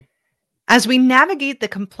As we navigate the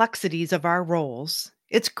complexities of our roles,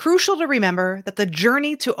 it's crucial to remember that the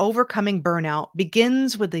journey to overcoming burnout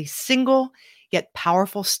begins with a single yet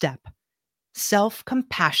powerful step: self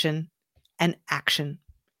compassion and action.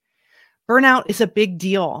 Burnout is a big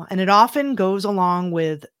deal, and it often goes along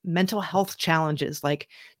with mental health challenges like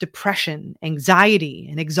depression, anxiety,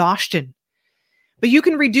 and exhaustion. But you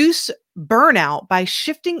can reduce burnout by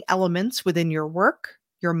shifting elements within your work,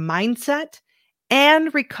 your mindset,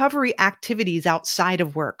 and recovery activities outside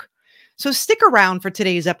of work. So stick around for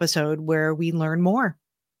today's episode where we learn more.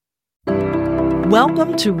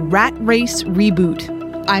 Welcome to Rat Race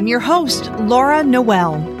Reboot. I'm your host, Laura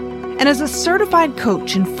Noel. And as a certified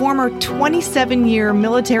coach and former 27-year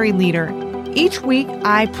military leader, each week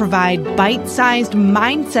I provide bite-sized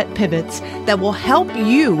mindset pivots that will help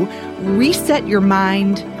you reset your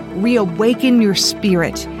mind, reawaken your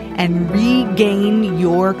spirit, and regain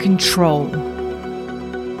your control.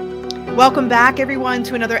 Welcome back, everyone,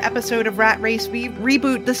 to another episode of Rat Race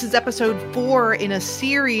Reboot. This is episode 4 in a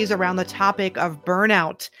series around the topic of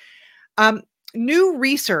burnout. New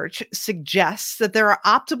research suggests that there are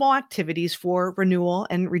optimal activities for renewal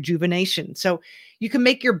and rejuvenation. So you can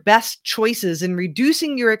make your best choices in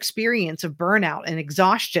reducing your experience of burnout and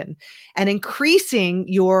exhaustion and increasing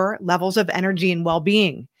your levels of energy and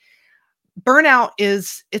well-being. Burnout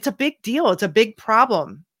it's a big deal. It's a big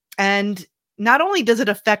problem. And not only does it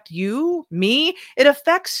affect you, me, it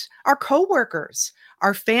affects our coworkers,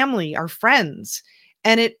 our family, our friends,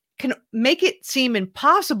 and it can make it seem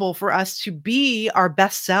impossible for us to be our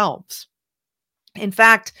best selves. In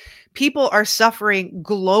fact, people are suffering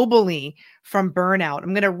globally from burnout.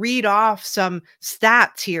 I'm going to read off some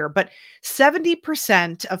stats here, but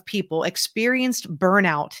 70% of people experienced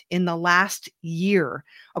burnout in the last year,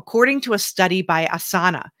 according to a study by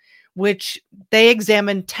Asana, which they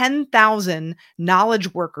examined 10,000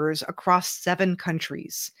 knowledge workers across 7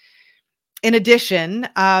 countries. In addition,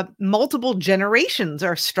 multiple generations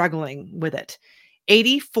are struggling with it.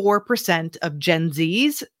 84% of Gen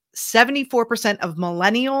Zs, 74% of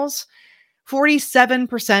millennials,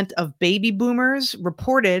 47% of baby boomers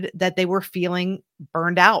reported that they were feeling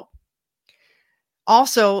burned out.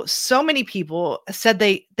 Also, so many people said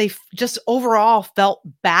they just overall felt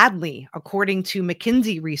badly, according to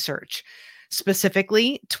McKinsey research.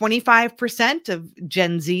 Specifically, 25% of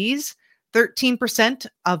Gen Zs, 13%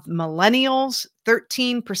 of millennials,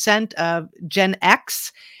 13% of Gen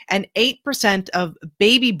X, and 8% of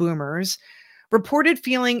baby boomers reported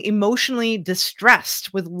feeling emotionally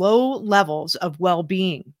distressed with low levels of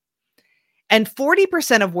well-being. And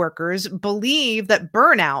 40% of workers believe that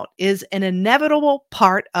burnout is an inevitable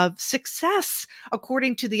part of success,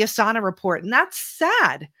 according to the Asana report. And that's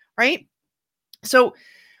sad, right? So,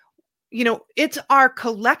 it's our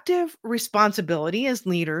collective responsibility as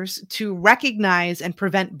leaders to recognize and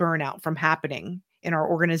prevent burnout from happening in our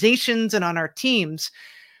organizations and on our teams.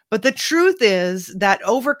 But the truth is that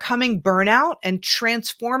overcoming burnout and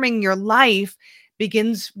transforming your life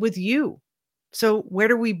begins with you. So where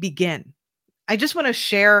do we begin? I just want to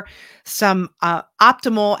share some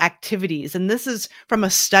optimal activities. And this is from a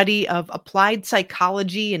study of applied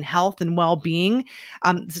psychology and health and well-being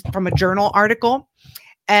from a journal article.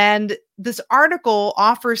 And this article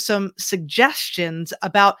offers some suggestions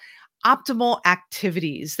about optimal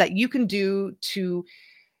activities that you can do to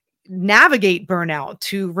navigate burnout,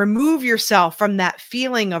 to remove yourself from that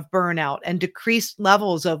feeling of burnout and decrease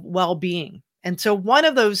levels of well-being. And so one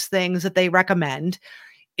of those things that they recommend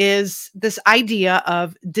is this idea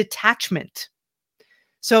of detachment.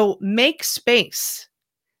 So make space.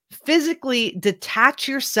 Physically detach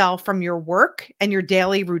yourself from your work and your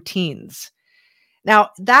daily routines.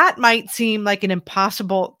 Now, that might seem like an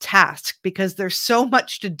impossible task because there's so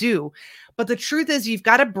much to do, but the truth is you've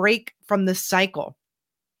got to break from this cycle.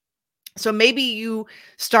 So maybe you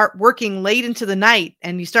start working late into the night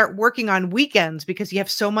and you start working on weekends because you have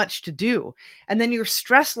so much to do. And then your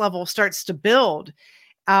stress level starts to build.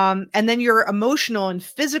 And then your emotional and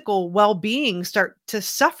physical well-being start to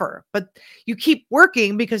suffer, but you keep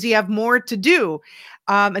working because you have more to do.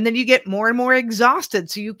 And then you get more and more exhausted.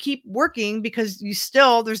 So you keep working because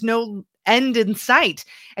there's no end in sight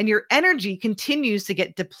and your energy continues to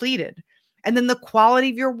get depleted. And then the quality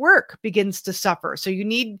of your work begins to suffer. So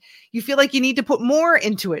you feel like you need to put more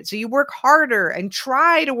into it. So you work harder and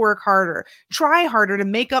try harder to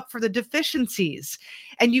make up for the deficiencies.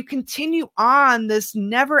 And you continue on this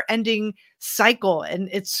never-ending cycle, and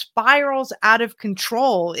it spirals out of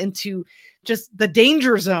control into just the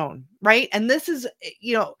danger zone, right? And this is,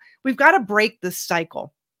 we've got to break this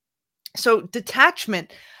cycle. So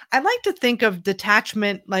detachment, I like to think of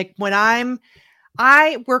detachment like when I'm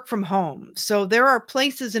I work from home. So there are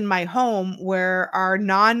places in my home where are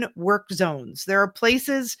non-work zones. There are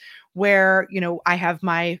places where, I have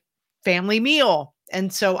my family meal.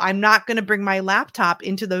 And so I'm not going to bring my laptop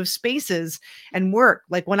into those spaces and work.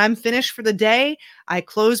 Like when I'm finished for the day, I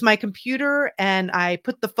close my computer and I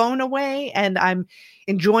put the phone away and I'm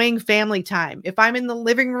enjoying family time. If I'm in the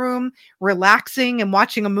living room relaxing and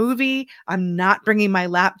watching a movie, I'm not bringing my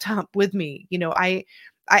laptop with me.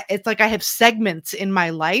 It's like I have segments in my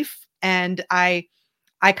life and I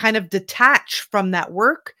kind of detach from that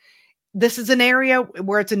work. This is an area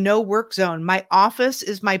where it's a no work zone. My office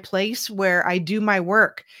is my place where I do my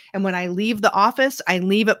work. And when I leave the office, I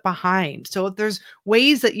leave it behind. So if there's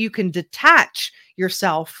ways that you can detach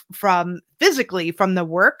yourself from physically from the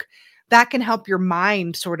work, that can help your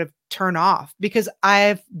mind sort of turn off, because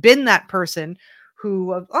I've been that person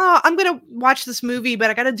who, oh, I'm going to watch this movie, but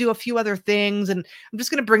I got to do a few other things. And I'm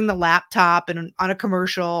just going to bring the laptop and on a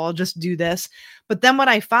commercial, I'll just do this. But then what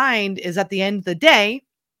I find is at the end of the day,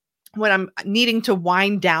 when I'm needing to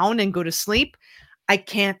wind down and go to sleep, I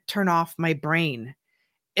can't turn off my brain.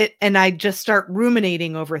 And I just start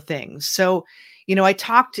ruminating over things. So, I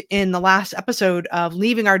talked in the last episode of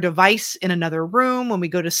leaving our device in another room when we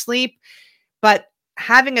go to sleep, but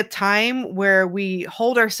having a time where we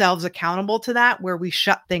hold ourselves accountable to that, where we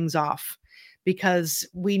shut things off, because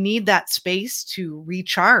we need that space to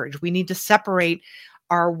recharge. We need to separate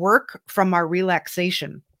our work from our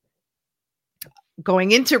relaxation.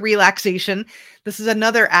 Going into relaxation, this is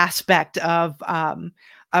another aspect of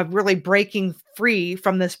really breaking free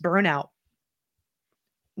from this burnout.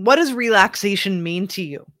 What does relaxation mean to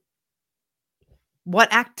you?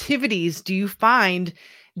 What activities do you find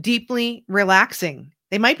deeply relaxing?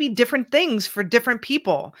 They might be different things for different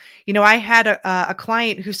people. I had a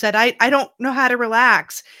client who said, I don't know how to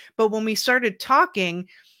relax. But when we started talking,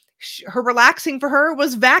 her relaxing for her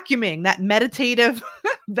was vacuuming, that meditative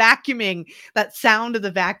vacuuming, that sound of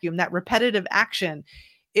the vacuum, that repetitive action.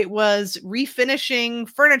 It was refinishing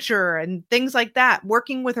furniture and things like that,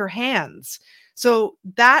 working with her hands. So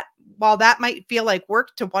that, while that might feel like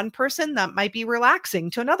work to one person, that might be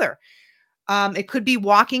relaxing to another. It could be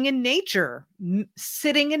walking in nature,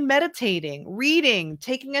 sitting and meditating, reading,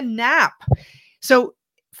 taking a nap. So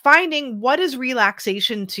finding what is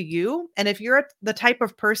relaxation to you. And if you're the type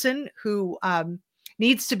of person who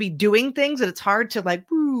needs to be doing things and it's hard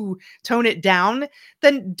to tone it down,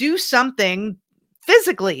 then do something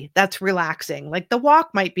physically that's relaxing. Like the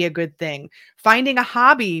walk might be a good thing. Finding a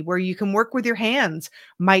hobby where you can work with your hands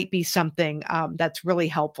might be something that's really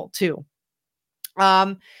helpful too.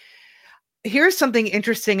 Um, Here's something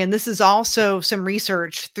interesting, and this is also some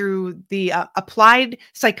research through the Applied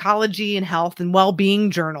Psychology and Health and Wellbeing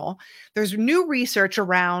Journal. There's new research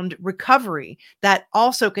around recovery that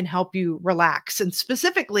also can help you relax. And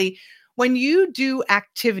specifically, when you do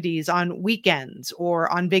activities on weekends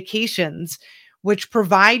or on vacations, which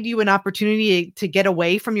provide you an opportunity to get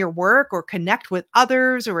away from your work or connect with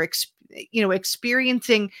others or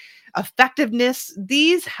experiencing effectiveness,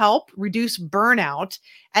 these help reduce burnout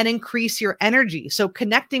and increase your energy. So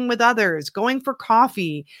connecting with others, going for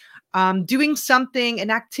coffee, doing something, an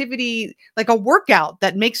activity like a workout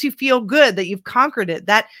that makes you feel good, that you've conquered it,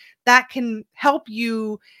 that can help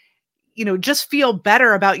you, just feel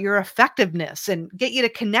better about your effectiveness and get you to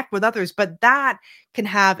connect with others. But that can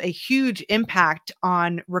have a huge impact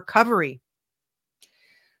on recovery.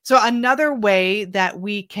 So another way that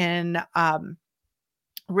we can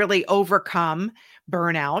really overcome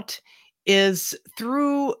burnout is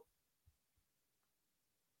through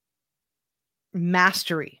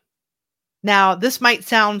mastery. Now, this might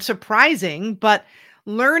sound surprising, but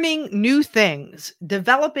learning new things,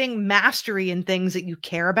 developing mastery in things that you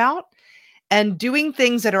care about, and doing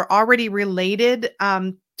things that are already related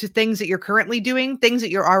to things that you're currently doing, things that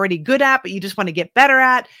you're already good at, but you just want to get better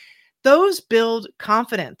at, those build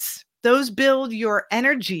confidence. Those build your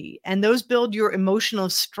energy and those build your emotional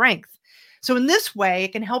strength. So in this way,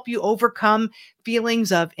 it can help you overcome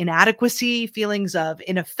feelings of inadequacy, feelings of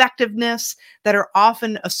ineffectiveness that are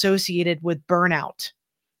often associated with burnout.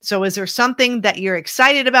 So is there something that you're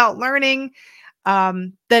excited about learning?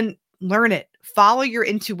 Then learn it. Follow your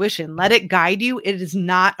intuition. Let it guide you. It is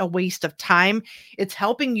not a waste of time. It's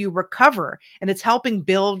helping you recover and it's helping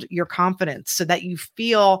build your confidence so that you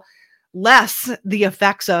feel less the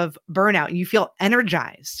effects of burnout. You feel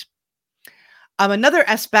energized. Another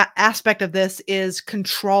aspect of this is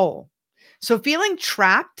control. So feeling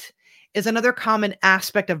trapped is another common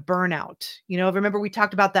aspect of burnout. Remember we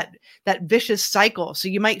talked about that vicious cycle. So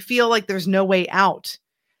you might feel like there's no way out.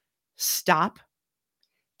 Stop,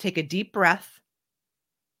 take a deep breath,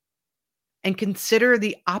 and consider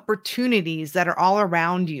the opportunities that are all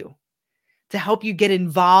around you to help you get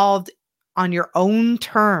involved on your own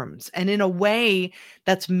terms and in a way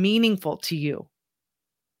that's meaningful to you.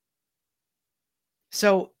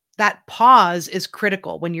 So that pause is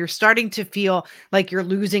critical when you're starting to feel like you're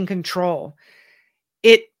losing control.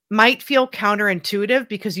 It might feel counterintuitive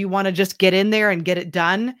because you want to just get in there and get it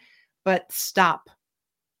done, but stop,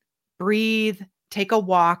 breathe, take a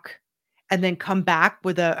walk, and then come back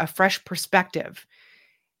with a fresh perspective.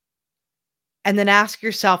 And then ask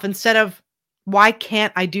yourself, instead of, why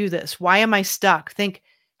can't I do this? Why am I stuck? Think,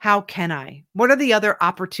 how can I? What are the other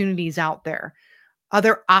opportunities out there?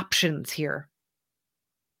 Other options here?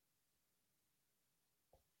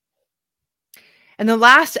 And the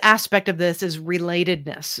last aspect of this is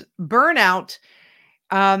relatedness. Burnout,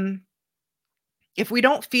 um, if we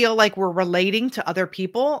don't feel like we're relating to other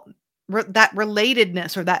people, that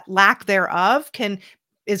relatedness or that lack thereof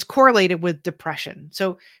is correlated with depression.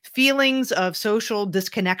 So feelings of social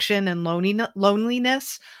disconnection and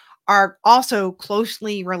loneliness are also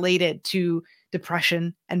closely related to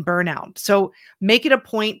depression and burnout. So make it a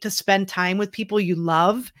point to spend time with people you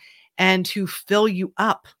love and who fill you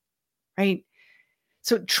up, right?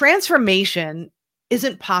 So transformation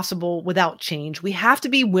isn't possible without change. We have to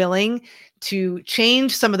be willing to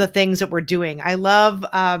change some of the things that we're doing. I love,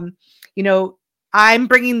 I'm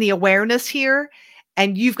bringing the awareness here,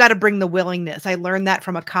 and you've got to bring the willingness. I learned that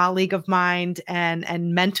from a colleague of mine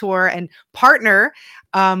and mentor and partner,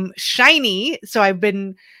 Shiny. So I've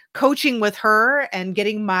been coaching with her and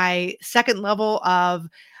getting my second level of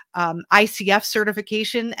ICF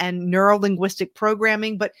certification and neuro-linguistic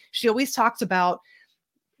programming. But she always talks about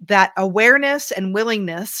that awareness and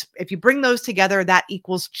willingness. If you bring those together, that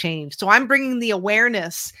equals change. So I'm bringing the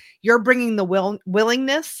awareness, you're bringing the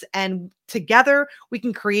willingness, and together we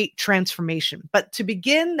can create transformation. But to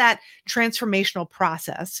begin that transformational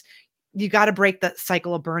process, you got to break that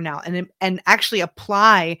cycle of burnout and actually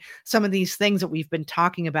apply some of these things that we've been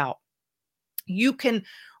talking about. You can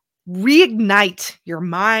reignite your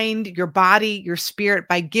mind, your body, your spirit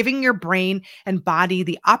by giving your brain and body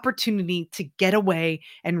the opportunity to get away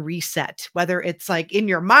and reset, whether it's like in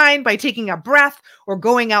your mind by taking a breath or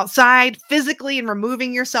going outside physically and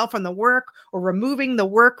removing yourself from the work or removing the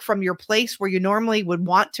work from your place where you normally would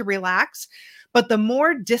want to relax. But the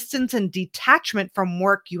more distance and detachment from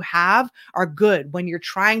work you have are good when you're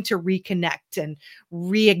trying to reconnect and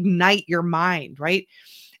reignite your mind, right?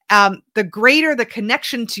 The greater the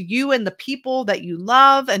connection to you and the people that you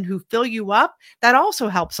love and who fill you up, that also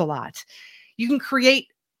helps a lot. You can create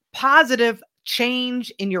positive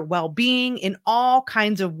change in your well-being in all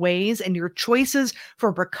kinds of ways, and your choices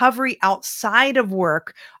for recovery outside of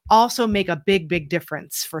work also make a big, big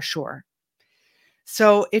difference for sure.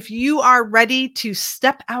 So if you are ready to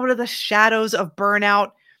step out of the shadows of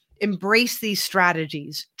burnout, embrace these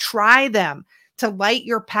strategies, try them to light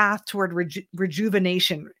your path toward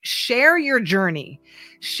rejuvenation. Share your journey.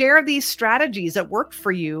 Share these strategies that worked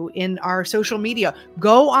for you in our social media.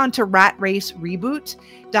 Go on to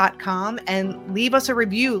ratracereboot.com and leave us a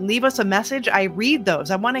review. Leave us a message. I read those.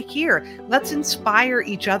 I want to hear. Let's inspire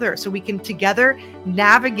each other so we can together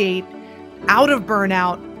navigate out of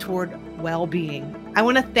burnout toward well-being. I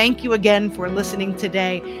want to thank you again for listening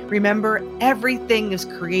today. Remember, everything is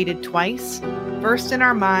created twice, first in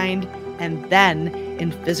our mind and then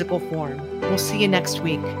in physical form. We'll see you next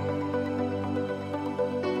week.